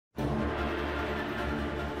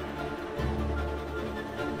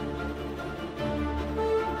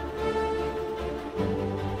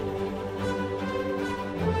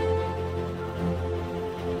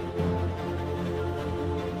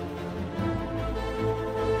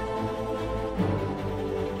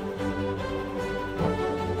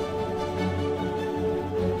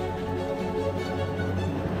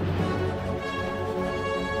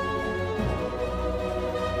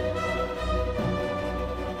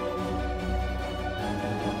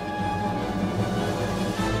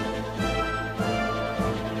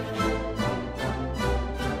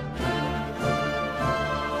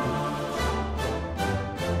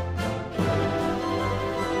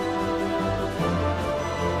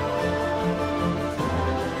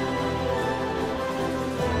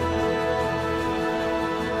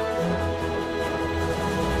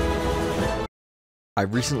I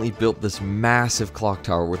recently built this massive clock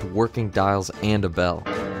tower with working dials and a bell.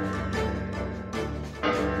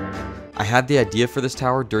 I had the idea for this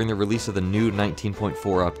tower during the release of the new 19.4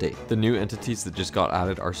 update. The new entities that just got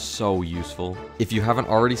added are so useful. If you haven't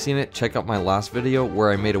already seen it, check out my last video where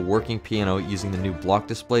I made a working piano using the new block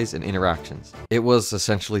displays and interactions. It was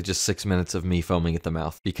essentially just 6 minutes of me foaming at the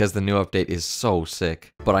mouth because the new update is so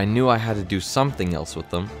sick. But I knew I had to do something else with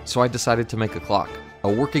them, so I decided to make a clock.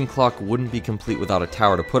 A working clock wouldn't be complete without a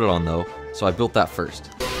tower to put it on though, so I built that first.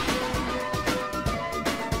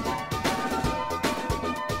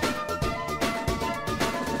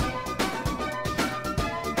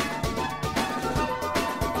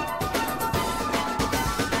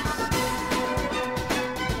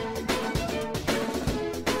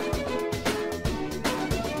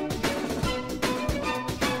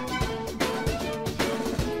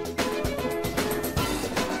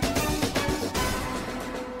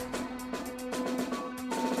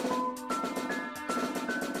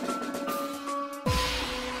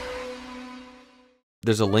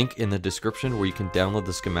 There's a link in the description where you can download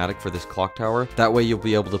the schematic for this clock tower. That way you'll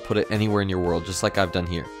be able to put it anywhere in your world, just like I've done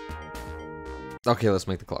here. Okay, let's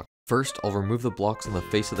make the clock. First, I'll remove the blocks on the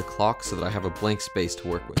face of the clock so that I have a blank space to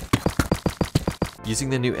work with. Using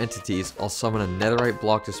the new entities, I'll summon a netherite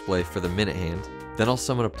block display for the minute hand. Then I'll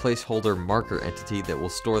summon a placeholder marker entity that will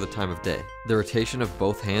store the time of day. The rotation of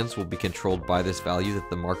both hands will be controlled by this value that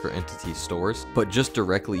the marker entity stores, but just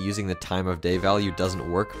directly using the time of day value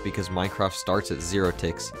doesn't work because Minecraft starts at 0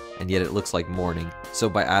 ticks, and yet it looks like morning. So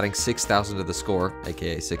by adding 6,000 to the score,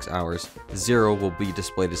 aka 6 hours, 0 will be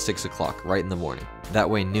displayed as 6 o'clock right in the morning. That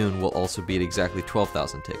way noon will also be at exactly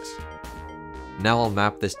 12,000 ticks. Now I'll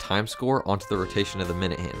map this time score onto the rotation of the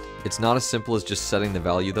minute hand. It's not as simple as just setting the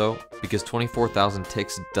value though, because 24,000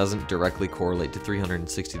 ticks doesn't directly correlate to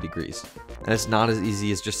 360 degrees. And it's not as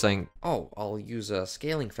easy as just saying, oh, I'll use a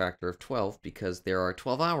scaling factor of 12 because there are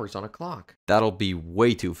 12 hours on a clock. That'll be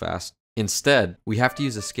way too fast. Instead, we have to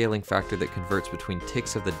use a scaling factor that converts between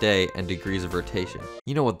ticks of the day and degrees of rotation.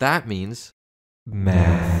 You know what that means?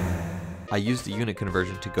 Math. I used the unit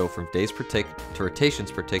conversion to go from days per tick to rotations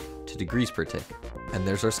per tick to degrees per tick. And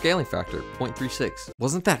there's our scaling factor, 0.36.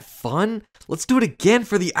 Wasn't that fun? Let's do it again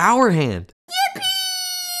for the hour hand! Yippee!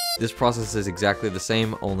 This process is exactly the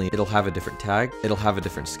same, only it'll have a different tag, it'll have a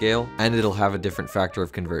different scale, and it'll have a different factor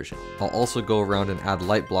of conversion. I'll also go around and add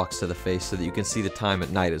light blocks to the face so that you can see the time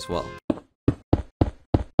at night as well.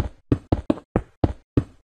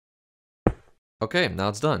 Okay, now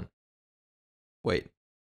it's done. Wait.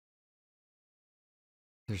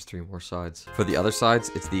 There's 3 more sides. For the other sides,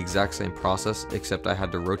 it's the exact same process, except I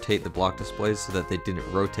had to rotate the block displays so that they didn't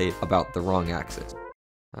rotate about the wrong axis.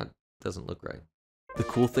 That doesn't look right. The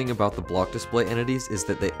cool thing about the block display entities is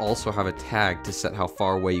that they also have a tag to set how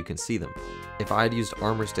far away you can see them. If I had used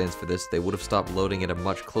armor stands for this, they would have stopped loading at a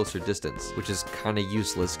much closer distance, which is kinda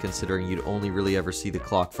useless considering you'd only really ever see the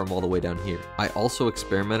clock from all the way down here. I also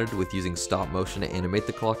experimented with using stop motion to animate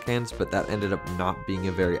the clock hands, but that ended up not being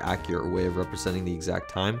a very accurate way of representing the exact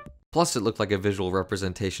time. Plus it looked like a visual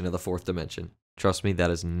representation of the 4th dimension. Trust me, that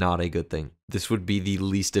is not a good thing. This would be the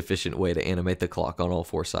least efficient way to animate the clock on all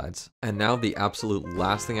 4 sides. And now the absolute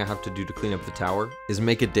last thing I have to do to clean up the tower is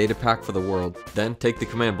make a data pack for the world, then take the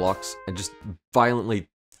command blocks and just violently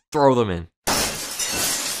throw them in.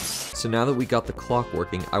 So now that we got the clock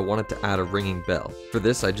working, I wanted to add a ringing bell. For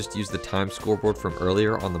this, I just used the time scoreboard from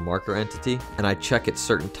earlier on the marker entity, and I check at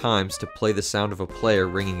certain times to play the sound of a player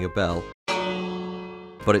ringing a bell.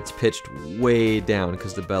 But it's pitched way down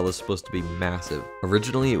because the bell is supposed to be massive.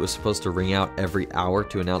 Originally, it was supposed to ring out every hour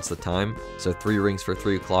to announce the time, so 3 rings for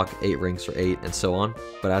 3 o'clock, 8 rings for 8, and so on.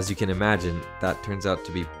 But as you can imagine, that turns out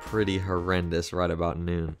to be pretty horrendous right about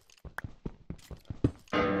noon.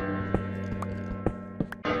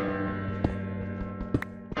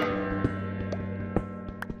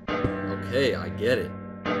 Okay, I get it.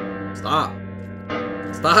 Stop!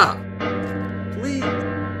 Stop! Please!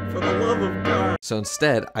 For the love of God! So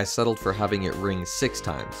instead, I settled for having it ring 6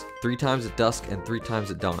 times. 3 times at dusk and 3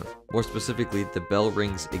 times at dawn. More specifically, the bell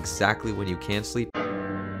rings exactly when you can sleep.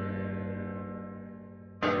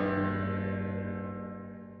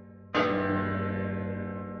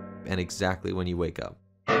 And exactly when you wake up.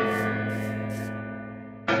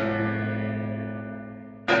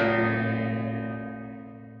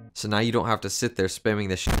 So now you don't have to sit there spamming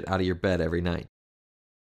the shit out of your bed every night.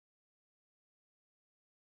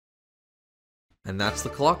 And that's the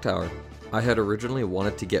clock tower. I had originally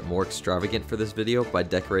wanted to get more extravagant for this video by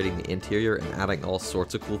decorating the interior and adding all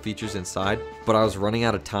sorts of cool features inside, but I was running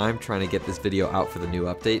out of time trying to get this video out for the new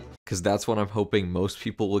update, because that's when I'm hoping most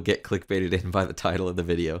people will get clickbaited in by the title of the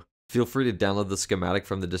video. Feel free to download the schematic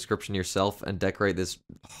from the description yourself and decorate this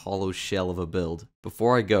hollow shell of a build.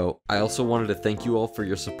 Before I go, I also wanted to thank you all for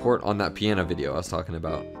your support on that piano video I was talking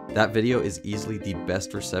about. That video is easily the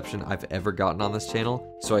best reception I've ever gotten on this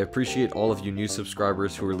channel, so I appreciate all of you new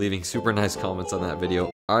subscribers who are leaving super nice comments on that video.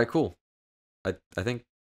 Alright, cool. I think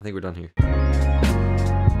we're done here.